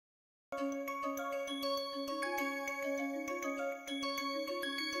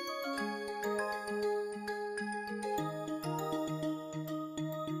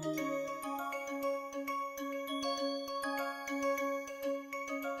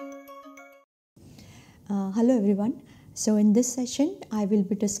Hello everyone. So in this session, I will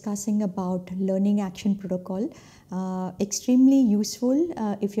be discussing about learning action protocol. Extremely useful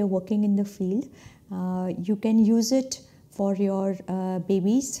if you're working in the field. You can use it for your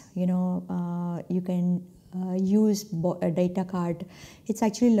babies. You can use a data card. It's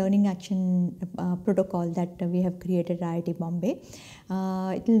actually learning action protocol that we have created at IIT Bombay.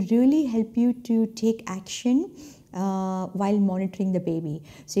 It will really help you to take action while monitoring the baby.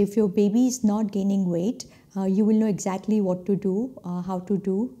 So if your baby is not gaining weight, you will know exactly what to do, how to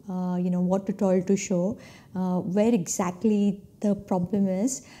do, what tutorial to show, where exactly the problem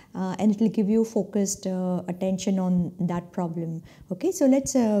is, and it will give you focused attention on that problem. Okay, so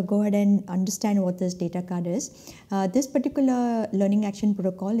let's go ahead and understand what this data card is. This particular learning action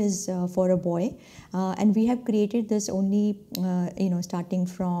protocol is for a boy, and we have created this only starting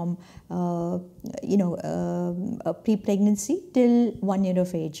from pre-pregnancy till 1 year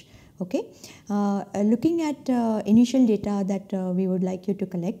of age. Okay, looking at initial data that we would like you to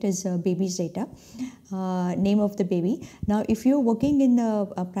collect is baby's data, name of the baby. Now, if you're working in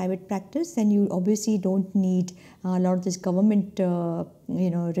a private practice, then you obviously don't need a lot of this government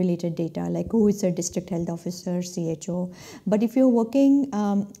related data, like who is the district health officer, CHO. But if you're working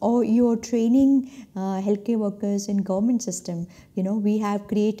or you're training healthcare workers in government system, we have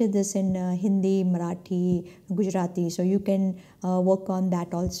created this in Hindi, Marathi, Gujarati, so you can work on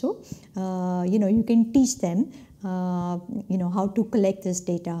that also. You can teach them how to collect this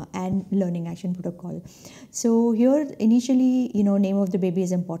data and learning action protocol. So here initially, name of the baby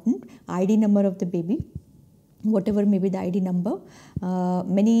is important, ID number of the baby, whatever may be the ID number.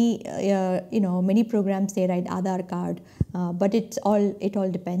 Many programs they write Aadhaar card, but it all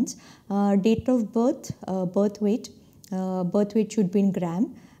depends. Date of birth, birth weight should be in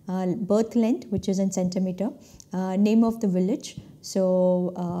gram, birth length, which is in centimeter, name of the village.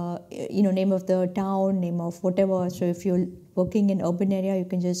 So name of the town, name of whatever. So if you're working in urban area, you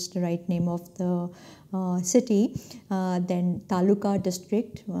can just write name of the city, then taluka,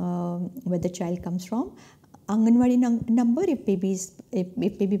 district, where the child comes from. Anganwadi number if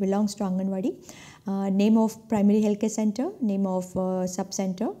baby belongs to Anganwadi, name of primary healthcare center, name of sub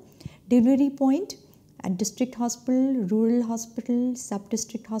center, delivery point, and district hospital, rural hospital,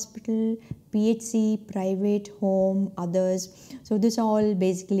 sub-district hospital, PHC, private, home, others. So this all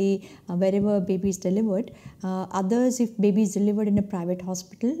basically wherever baby is delivered. Others, if baby is delivered in a private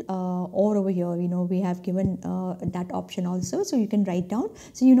hospital or over here, we have given that option also. So you can write down,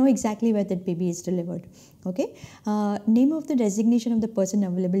 so you know exactly where that baby is delivered. Okay, name of the designation of the person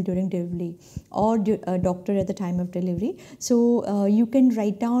available during delivery or doctor at the time of delivery. So you can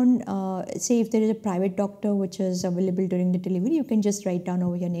write down, say if there is a private doctor which is available during the delivery, you can just write down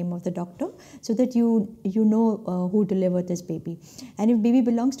over your name of the doctor, so that you know who delivered this baby. And if baby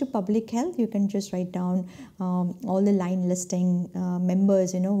belongs to public health, you can just write down all the line listing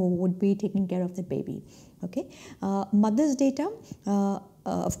members who would be taking care of the baby. Okay, mother's data,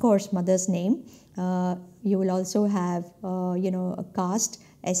 of course mother's name. You will also have a caste,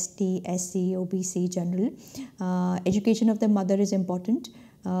 ST, SC, OBC, general. Education of the mother is important.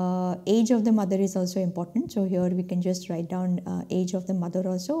 Age of the mother is also important. So here we can just write down age of the mother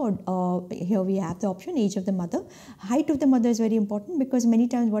also, or here we have the option age of the mother. Height of the mother is very important, because many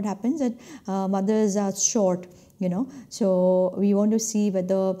times what happens that mothers are short, so we want to see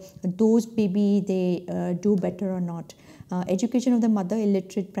whether those baby they do better or not. Education of the mother,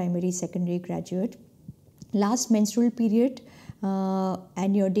 illiterate, primary, secondary, graduate. Last menstrual period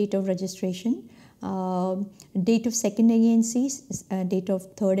and your date of registration. Date of second ANC, date of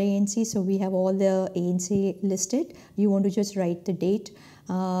third ANC. So we have all the ANC listed. You want to just write the date.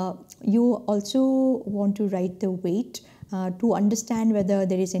 You also want to write the weight to understand whether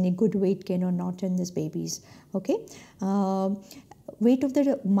there is any good weight gain or not in these babies. Okay. Weight of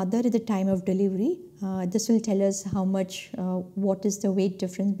the mother at the time of delivery. This will tell us how much, what is the weight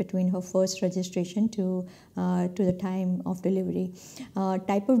difference between her first registration to the time of delivery.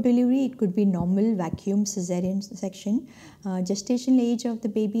 Type of delivery, it could be normal, vacuum, cesarean section. Gestational age of the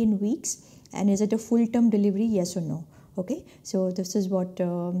baby in weeks, and is it a full-term delivery, yes or no. Okay, so this is what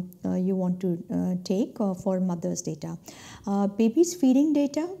you want to take for mother's data. Baby's feeding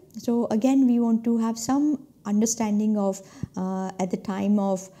data. So again, we want to have some understanding of at the time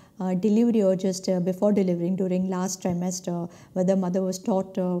of delivery or just before delivering during last trimester, whether mother was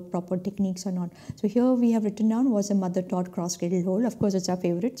taught proper techniques or not. So here we have written down, was a mother taught cross-cradle hold. Of course, it's our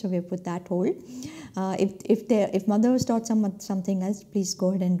favorite, so we have put that hold. If mother was taught something else, please go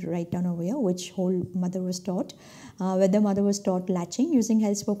ahead and write down over here which hold mother was taught. Whether mother was taught latching using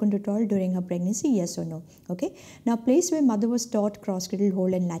health spoken tutorial during her pregnancy, yes or no. Okay. Now, place where mother was taught cross-cradle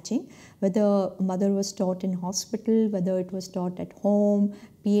hold and latching, whether mother was taught in hospital, whether it was taught at home,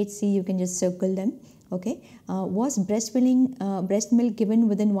 PHC, you can just circle them. Okay, was breast milk given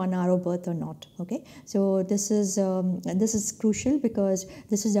within 1 hour of birth or not? Okay, so this is crucial because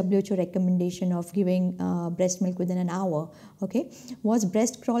this is WHO recommendation of giving breast milk within an hour. Okay, was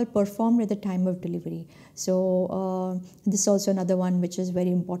breast crawl performed at the time of delivery? So this is also another one which is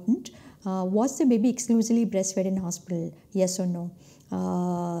very important. Was the baby exclusively breastfed in hospital? Yes or no?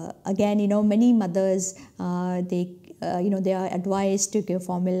 Again, many mothers they are advised to give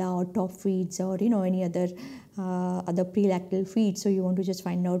formula or top feeds or any other prelactal feeds. So you want to just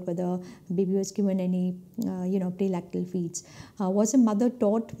find out whether baby was given any prelactal feeds. Was a mother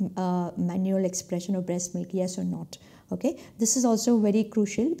taught manual expression of breast milk? Yes or not? Okay, this is also very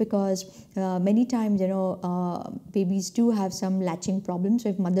crucial because many times babies do have some latching problems. So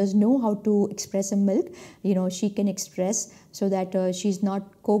if mothers know how to express a milk, she can express so that she's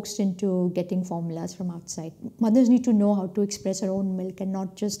not coaxed into getting formulas from outside. Mothers need to know how to express her own milk and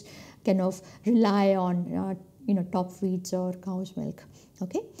not just kind of rely on top feeds or cow's milk.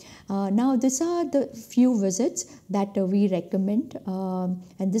 Okay, now these are the few visits that we recommend,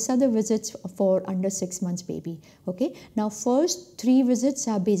 and these are the visits for under 6 months baby. Okay, now first 3 visits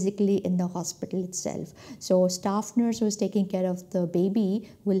are basically in the hospital itself. So staff nurse who is taking care of the baby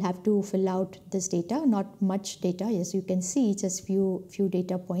will have to fill out this data, not much data. Yes, you can see just few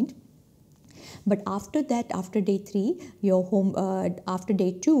data point. But after that, after day 3, after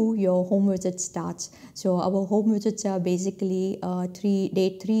day 2, your home visit starts. So our home visits are basically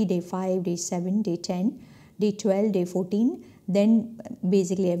day 3, day 5, day 7, day 10, day 12, day 14. Then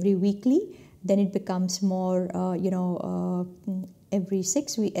basically every weekly. Then it becomes more, every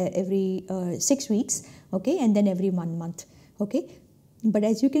 6 weeks. Okay, and then every 1 month. Okay. But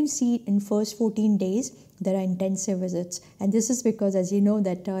as you can see, in first 14 days, there are intensive visits. And this is because, as you know,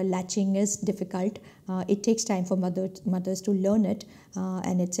 that latching is difficult. It takes time for mothers to learn it.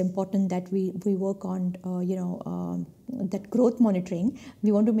 And it's important that we work on, that growth monitoring.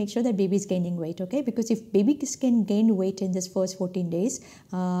 We want to make sure that baby is gaining weight, okay? Because if babies can gain weight in this first 14 days,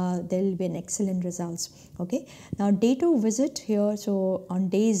 there will be an excellent results, okay? Now, date of visit here, so on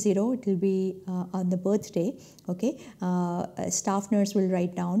day 0, it will be on the birthday, okay? Staff nurse will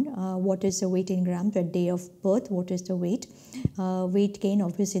write down what is the weight in grams at day of birth, what is the weight. Weight gain,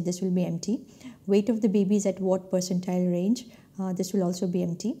 obviously this will be empty. Weight of the baby is at what percentile range, this will also be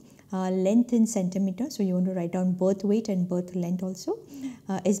empty. Length in centimeter, so you want to write down birth weight and birth length also.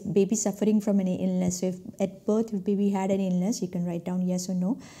 Is baby suffering from any illness? So if at birth, if baby had any illness, you can write down yes or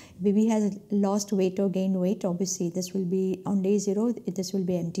no. If baby has lost weight or gained weight, obviously this will be on day 0, this will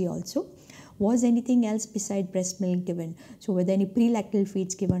be empty also. Was anything else beside breast milk given? So were there any prelactal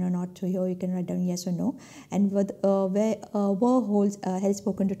feeds given or not? So here you can write down yes or no. And were health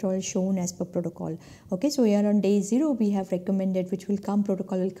spoken tutorial shown as per protocol? Okay, so here on day 0 we have recommended, which will come,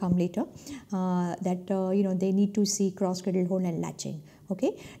 protocol will come later, that they need to see cross-cradle hold and latching.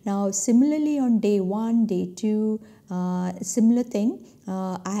 Okay, now similarly on day 1, day 2, similar thing.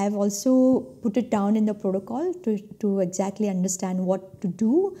 I have also put it down in the protocol to exactly understand what to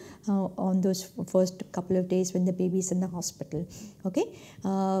do on those first couple of days when the baby is in the hospital. Okay.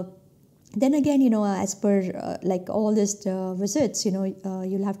 Then again, as per like all these visits,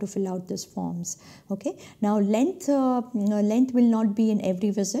 you'll have to fill out these forms. Okay. Now, length will not be in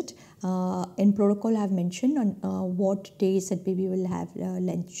every visit. In protocol, I have mentioned on what days that baby will have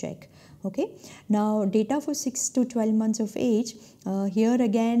length check. Okay. Now, data for 6 to 12 months of age. Here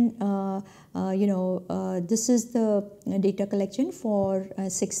again, this is the data collection for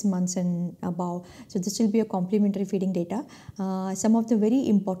 6 months and above. So this will be a complementary feeding data. Some of the very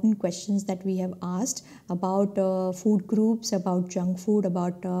important questions that we have asked about food groups, about junk food,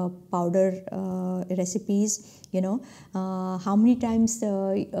 about powder recipes, how many times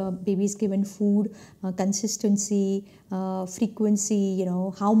the baby is given food, consistency, frequency,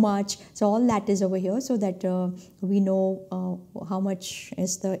 how much. So all that is over here so that we know how much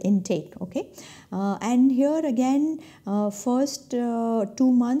is the intake. Okay. And here again, first 2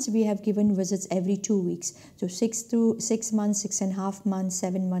 months we have given visits every 2 weeks. So 6 months, 6.5 months,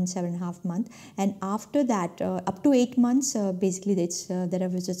 7 months, 7.5 months. And after that, up to 8 months, basically there are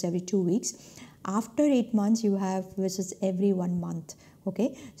visits every 2 weeks. After 8 months, you have visits every 1 month.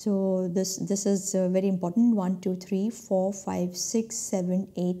 Okay, so this is very important. 1 2 3 4 5 6 7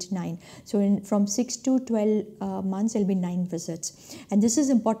 8 9. So from 6 to 12 months there will be 9 visits, and this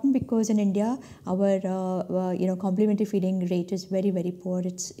is important because in India our complementary feeding rate is very poor.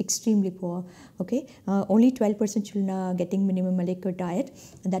 It's extremely poor. Okay, only 12% children are getting minimum liquid diet,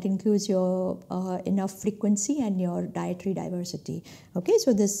 and that includes your enough frequency and your dietary diversity. Okay,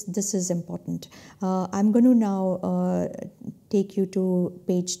 so this is important. I'm going to now take you to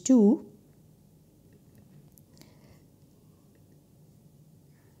page 2.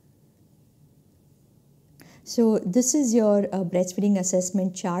 So this is your breastfeeding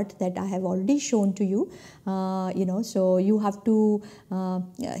assessment chart that I have already shown to you. So you have to,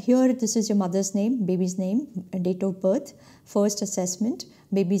 here this is your mother's name, baby's name, date of birth, first assessment,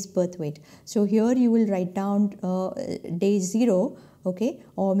 baby's birth weight. So here you will write down day 0, okay,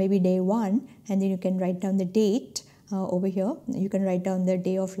 or maybe day 1, and then you can write down the date. Over here you can write down the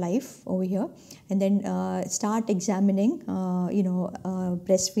day of life over here, and then start examining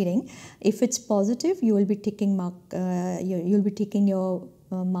breastfeeding. If it's positive, you will be ticking mark, you'll be ticking your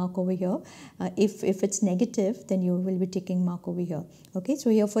mark over here. If it's negative, then you will be ticking mark over here. Okay, so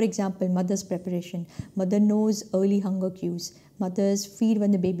here for example, mother's preparation, mother knows early hunger cues, mothers feed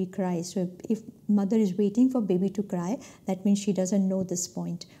when the baby cries. So if mother is waiting for baby to cry, that means she doesn't know this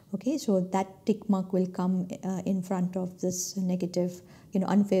point. Okay, so that tick mark will come in front of this negative,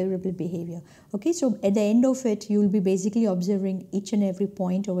 unfavorable behavior. Okay, so at the end of it, you will be basically observing each and every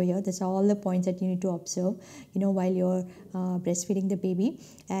point over here. These are all the points that you need to observe, while you're breastfeeding the baby.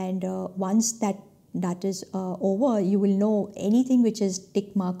 And once that is over, you will know anything which is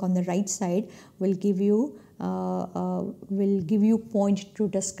tick mark on the right side will give you point to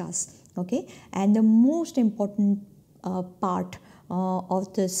discuss. Okay, and the most important part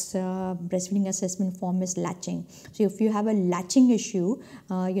of this breastfeeding assessment form is latching. So if you have a latching issue,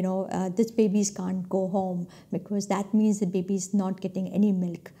 this babies can't go home, because that means the baby is not getting any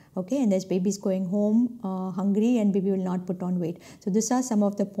milk. Okay, and this baby is going home hungry, and baby will not put on weight. So these are some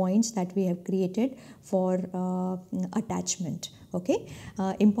of the points that we have created for attachment. Okay,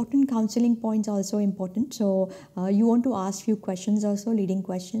 important counseling points also important. So you want to ask few questions also, leading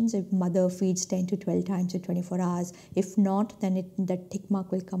questions. If mother feeds 10 to 12 times in 24 hours, if not, then that tick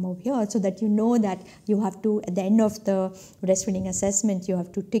mark will come over here, so that you know that you have to, at the end of the breastfeeding assessment, you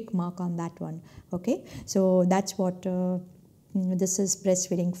have to tick mark on that one. Okay, so that's what this is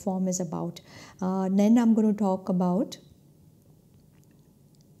breastfeeding form is about. Then I'm going to talk about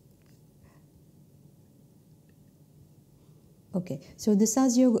okay, so these are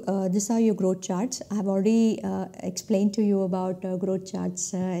your growth charts. I have already explained to you about growth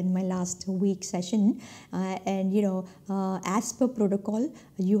charts in my last week session, and as per protocol,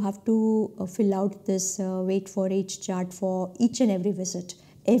 you have to fill out this weight for age chart for each and every visit.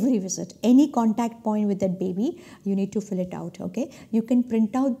 Any contact point with that baby, you need to fill it out. Okay, you can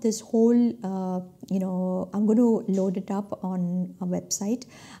print out this whole I'm going to load it up on a website.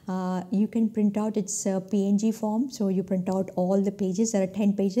 You can print out, it's a PNG form, so you print out all the pages. There are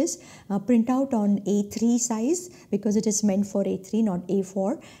 10 pages. Print out on A3 size, because it is meant for A3, not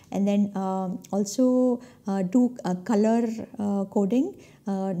A4. And then also do color coding.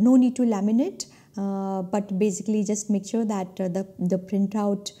 No need to laminate. But basically just make sure that the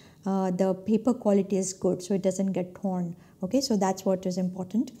printout, the paper quality is good, so it doesn't get torn. Okay, so that's what is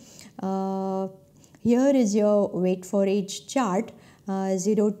important. Here is your weight for age chart,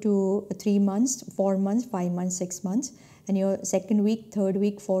 0 to 3 months, 4 months, 5 months, 6 months, and your second week, third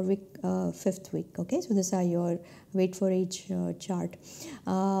week, 4th week, 5th week. Okay, so these are your weight for age chart.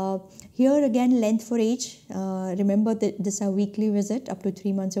 Here again, length for age. Remember that this is a weekly visit up to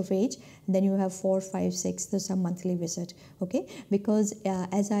 3 months of age. And then you have 4, 5, 6. This is a monthly visit. Okay, because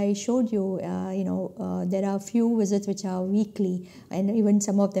as I showed you, there are few visits which are weekly, and even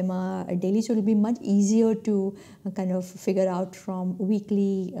some of them are daily. So it will be much easier to kind of figure out from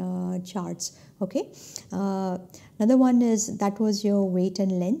weekly charts. Okay, another one is, that was your weight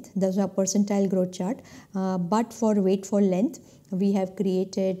and length. Those are percentile growth chart. But for weight for length, we have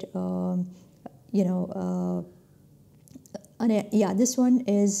created this one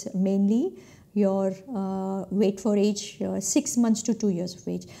is mainly your weight for age 6 months to 2 years of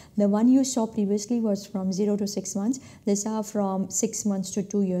age. The one you saw previously was from 0 to 6 months. These are from 6 months to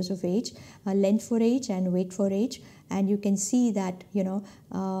 2 years of age, length for age and weight for age. And you can see that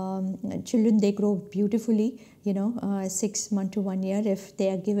children, they grow beautifully 6 months to 1 year if they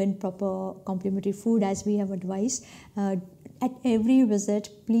are given proper complementary food as we have advised. at every visit,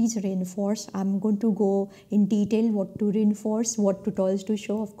 please reinforce. I'm going to go in detail what to reinforce, what tutorials to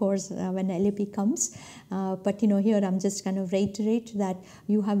show, of course, when LAP comes. But here I'm just kind of reiterate that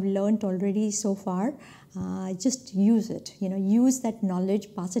you have learned already so far. Just use it. Use that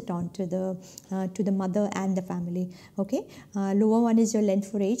knowledge, pass it on to the mother and the family. Okay. Lower one is your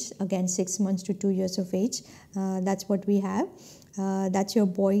length for age. Again, 6 months to 2 years of age. That's what we have. That's your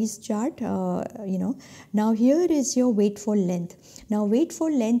boys chart. Now here is your weight for length. Now weight for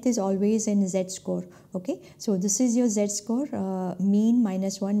length is always in Z score. Okay, so this is your Z score. Mean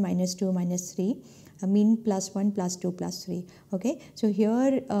 -1, -2, -3. Mean +1, +2, +3. Okay, so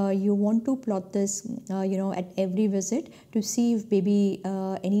here you want to plot this at every visit to see if baby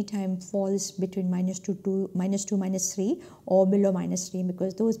anytime falls between -2, -3 or below -3,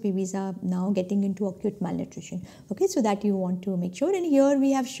 because those babies are now getting into acute malnutrition. Okay, so that you want to make sure. And here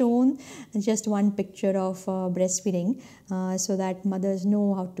we have shown just one picture of breastfeeding so that mothers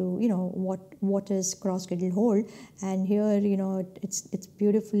know how to what is cross-cradle hold. And here it's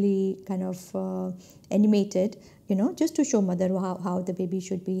beautifully kind of animated, just to show mother how the baby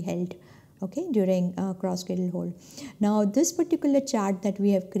should be held, okay, during cross-cradle hold. Now this particular chart that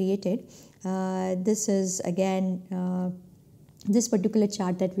we have created, this is again this particular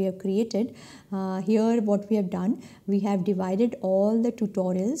chart that we have created. Here what we have done, we have divided all the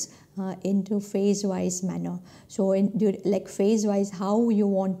tutorials into phase wise manner. So like phase wise how you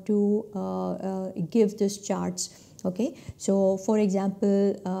want to give these charts. Okay, so for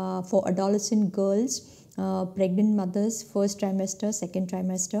example, for adolescent girls, pregnant mothers, first trimester, second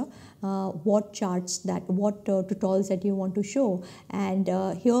trimester, what charts what tutorials that you want to show. And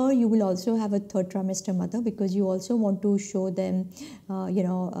here you will also have a third trimester mother, because you also want to show them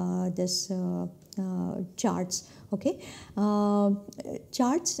this charts. Okay,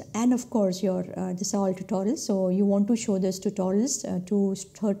 charts, and of course your this are all tutorials, so you want to show these tutorials to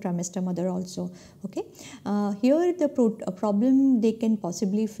third trimester mother also. Okay, here the problem they can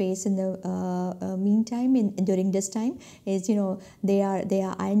possibly face in the meantime during this time is they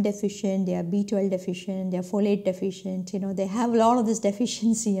are iron deficient, they are B12 deficient, they are folate deficient, they have a lot of this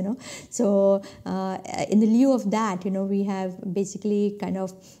deficiency, so in the lieu of that, we have basically kind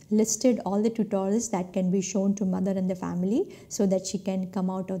of listed all the tutorials that can be shown to mother and the family so that she can come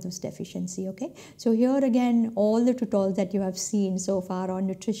out of this deficiency. Okay, so here again all the tutorials that you have seen so far on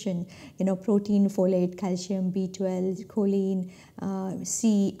nutrition, protein, folate, calcium, B12, choline,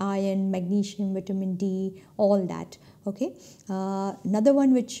 C, iron, magnesium, vitamin D, all that. Okay, another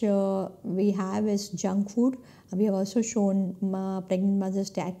one which we have is junk food. We have also shown pregnant mothers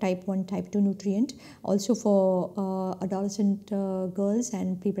type 1, type 2 nutrient, also for adolescent girls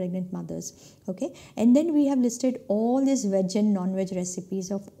and pre-pregnant mothers. Okay, and then we have listed all these veg and non-veg recipes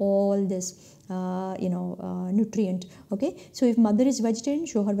of all this nutrient. Okay, so if mother is vegetarian,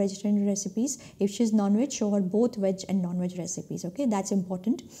 show her vegetarian recipes. If she's non-veg, show her both veg and non-veg recipes. Okay, that's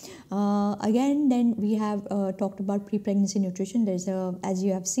important. Again, then we have talked about pre-pregnancy nutrition. There's as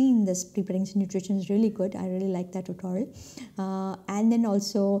you have seen, this pre-pregnancy nutrition is really good. I really like that tutorial. And then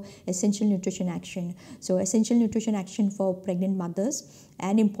also essential nutrition action. So essential nutrition action for pregnant mothers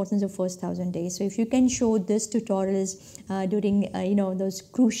and importance of first 1,000 days. So if you can show this tutorials during those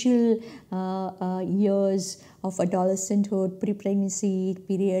crucial years of adolescenthood, pre-pregnancy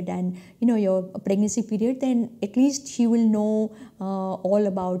period, and your pregnancy period, then at least she will know all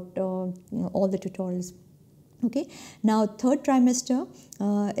about all the tutorials. Okay, now third trimester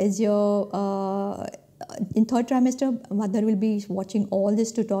is your in third trimester, mother will be watching all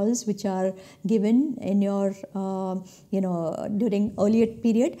these tutorials which are given in your during earlier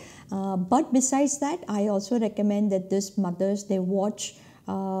period, but besides that, I also recommend that this mothers, they watch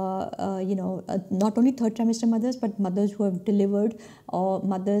not only third trimester mothers, but mothers who have delivered or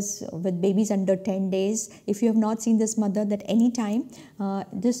mothers with babies under 10 days. If you have not seen this mother, that any time,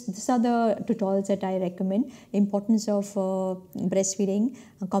 these are the tutorials that I recommend. Importance of breastfeeding,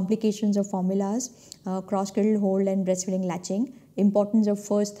 complications of formulas, cross-cradle hold and breastfeeding latching, importance of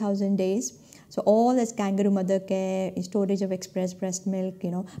first 1,000 days. So all this kangaroo mother care, storage of express breast milk,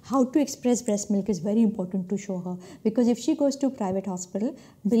 how to express breast milk is very important to show her, because if she goes to private hospital,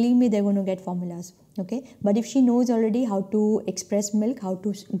 believe me, they're going to get formulas. Okay, but if she knows already how to express milk, how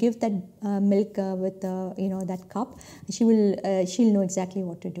to give that milk with that cup, she'll know exactly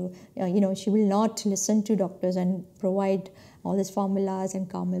what to do. She will not listen to doctors and provide all these formulas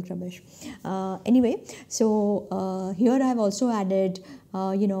and cow milk rubbish. Anyway, so here I have also added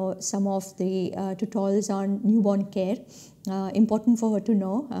some of the tutorials on newborn care. Important for her to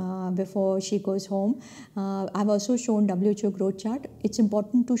know before she goes home. I've also shown WHO growth chart. It's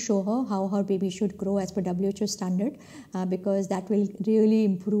important to show her how her baby should grow as per WHO standard, because that will really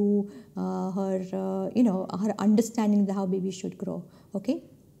improve her understanding of how baby should grow. Okay.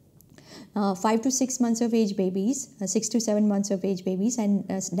 5 to 6 months of age babies, 6 to 7 months of age babies, and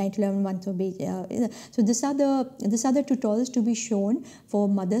 9 to 11 months of age. So these are the tutorials to be shown for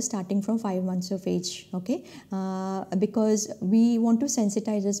mothers starting from 5 months of age. Okay, because we want to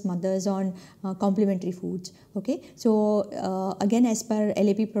sensitize as mothers on complementary foods. Okay, so again, as per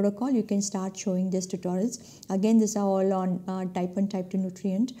LAP protocol, you can start showing these tutorials. Again, these are all on type 1, type 2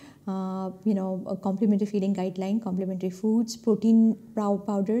 nutrient. A complementary feeding guideline, complementary foods, protein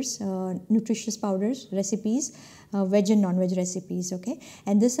powders, nutritious powders, recipes, veg and non-veg recipes. Okay,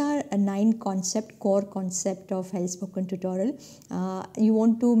 and these are a 9 core concept of Health Spoken tutorial. You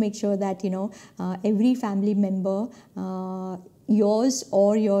want to make sure that every family member, yours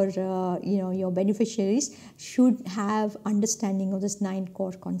or your beneficiaries, should have understanding of this 9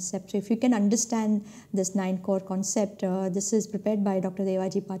 core concept. So if you can understand this 9 core concept, this is prepared by Dr.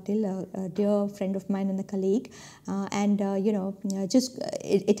 Devaji Patil, a dear friend of mine and a colleague,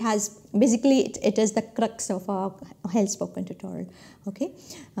 it has basically it is the crux of our Health Spoken tutorial. Okay,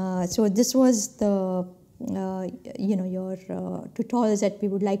 so this was the your tutorials that we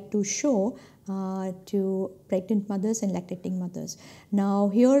would like to show to pregnant mothers and lactating mothers. Now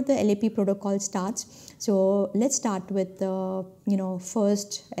here the LAP protocol starts. So let's start with the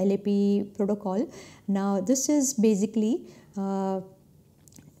first LAP protocol. Now this is basically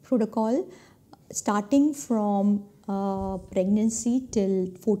protocol starting from pregnancy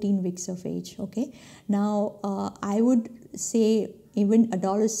till 14 weeks of age. Okay, now I would say even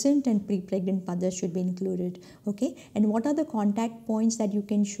adolescent and pre-pregnant mothers should be included. Okay, and what are the contact points that you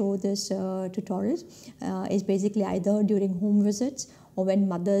can show this tutorials is basically either during home visits or when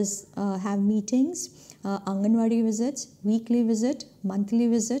mothers have meetings, Anganwadi visits, weekly visit, monthly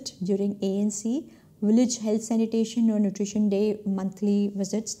visit, during ANC, village health sanitation or nutrition day monthly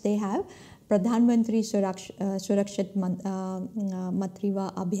visits they have, Pradhan Mantri Surakshit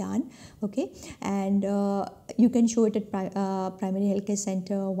Matriva Abhiyan. Okay, and you can show it at primary healthcare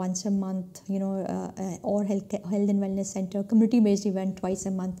center once a month, or health and wellness center, community based event twice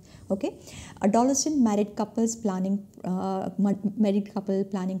a month. Okay, adolescent married couple planning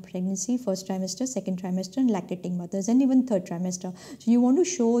pregnancy, first trimester, second trimester, and lactating mothers, and even third trimester. So you want to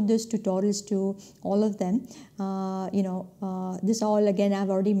show this tutorials to all of them. This all, again, I've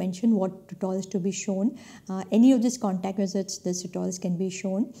already mentioned what tutorials to be shown. Any of these contact visits, this tutorials can be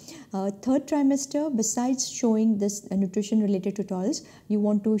shown. Third trimester, besides showing this nutrition related tutorials, you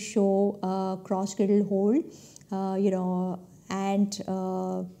want to show cross cradle hold, and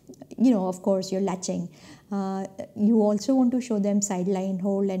of course your latching. You also want to show them sideline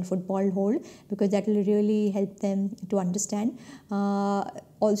hold and football hold, because that will really help them to understand.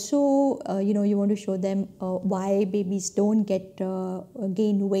 Also, you want to show them why babies don't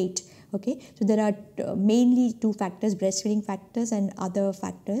gain weight. Okay, so there are mainly 2 factors: breastfeeding factors and other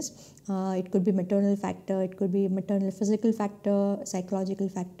factors. It could be maternal factor, it could be maternal physical factor, psychological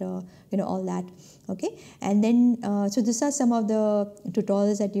factor, all that. Okay, and then so these are some of the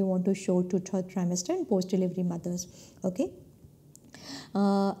tutorials that you want to show to third trimester and post delivery mothers. Okay.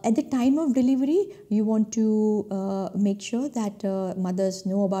 At the time of delivery, you want to make sure that mothers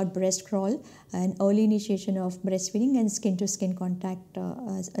know about breast crawl and early initiation of breastfeeding and skin-to-skin contact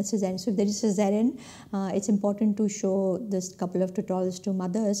cesarean. So if there is cesarean, it's important to show this couple of tutorials to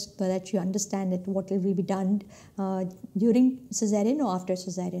mothers so that you understand that what will be done during cesarean or after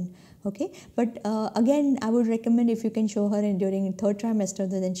cesarean. Okay, but again, I would recommend if you can show her during third trimester,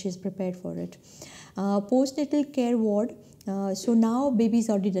 then she is prepared for it. Postnatal care ward. So now baby is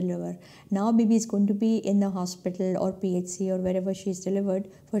already delivered. Now baby is going to be in the hospital or PHC or wherever she is delivered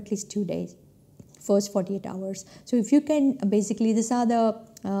for at least 2 days, first 48 hours. So if you can, basically these are the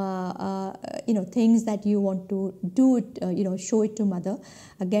things that you want to do it, show it to mother.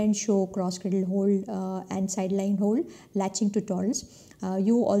 Again, show cross cradle hold and sideline hold, latching tutorials.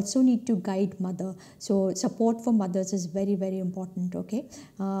 You also need to guide mother. So support for mothers is very, very important. Okay,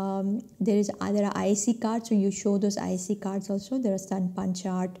 there are IC cards, so you show those IC cards also. There are stanpan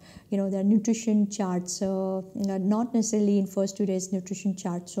chart, there are nutrition charts, not necessarily in first 2 days nutrition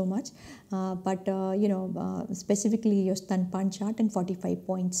chart so much, but specifically your stanpan chart and 45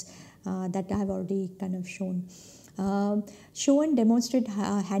 points that I have already kind of shown. Show and demonstrate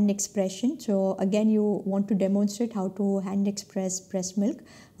hand expression. So again, you want to demonstrate how to hand express breast milk,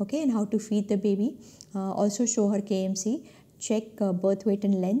 okay, and how to feed the baby. Also show her KMC. check birth weight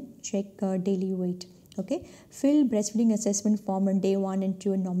and length, check daily weight. Okay, fill breastfeeding assessment form on day 1 and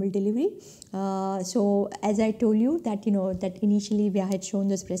 2 in normal delivery. So as I told you that that initially we had shown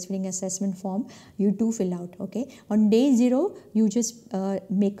this breastfeeding assessment form, you do fill out. Okay, on day 0 you just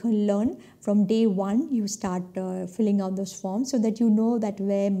make her learn. From day 1 you start filling out those forms so that you know that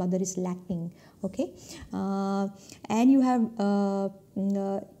where mother is lacking. Okay, and you have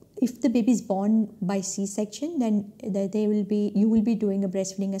if the baby is born by C-section, then you will be doing a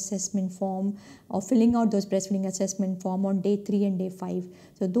breastfeeding assessment form or filling out those breastfeeding assessment form on day 3 and day 5.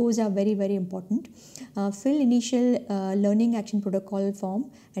 So those are very, very important. Fill initial learning action protocol form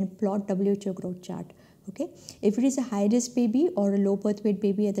and plot WHO growth chart. Okay, if it is a high-risk baby or a low birth weight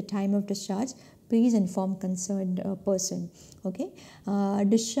baby at the time of discharge, please inform concerned person. Okay,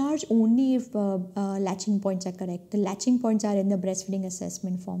 discharge only if latching points are correct. The latching points are in the breastfeeding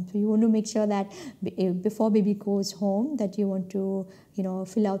assessment form. So you want to make sure that before baby goes home that you want to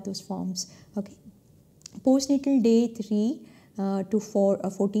fill out those forms. Okay, postnatal day 3 to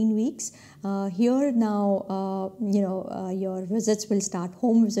 14 weeks. Here now, your visits will start,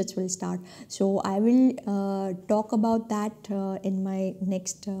 home visits will start. So I will talk about that in my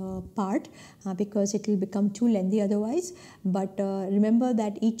next part because it will become too lengthy otherwise. But remember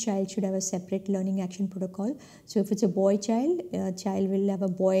that each child should have a separate learning action protocol. So if it's a boy child, child will have a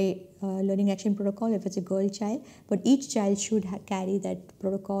boy learning action protocol if it's a girl child, but each child should carry that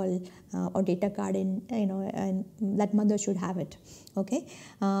protocol or data card in, and that mother should have it. Okay,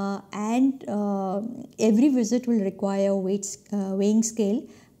 and every visit will require weighing scale,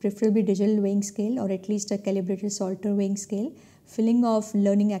 preferably digital weighing scale or at least a calibrated Salter weighing scale, filling of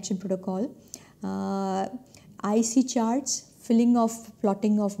learning action protocol, IC charts, filling of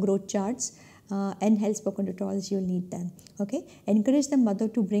plotting of growth charts, and health spoken tutorials. You'll need them. Okay, encourage the mother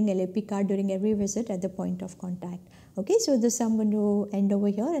to bring LAP card during every visit at the point of contact. Okay, so this I'm going to end over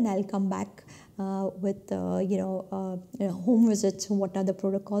here, and I'll come back with home visits, what are the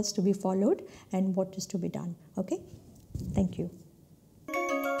protocols to be followed and what is to be done. Okay, thank you.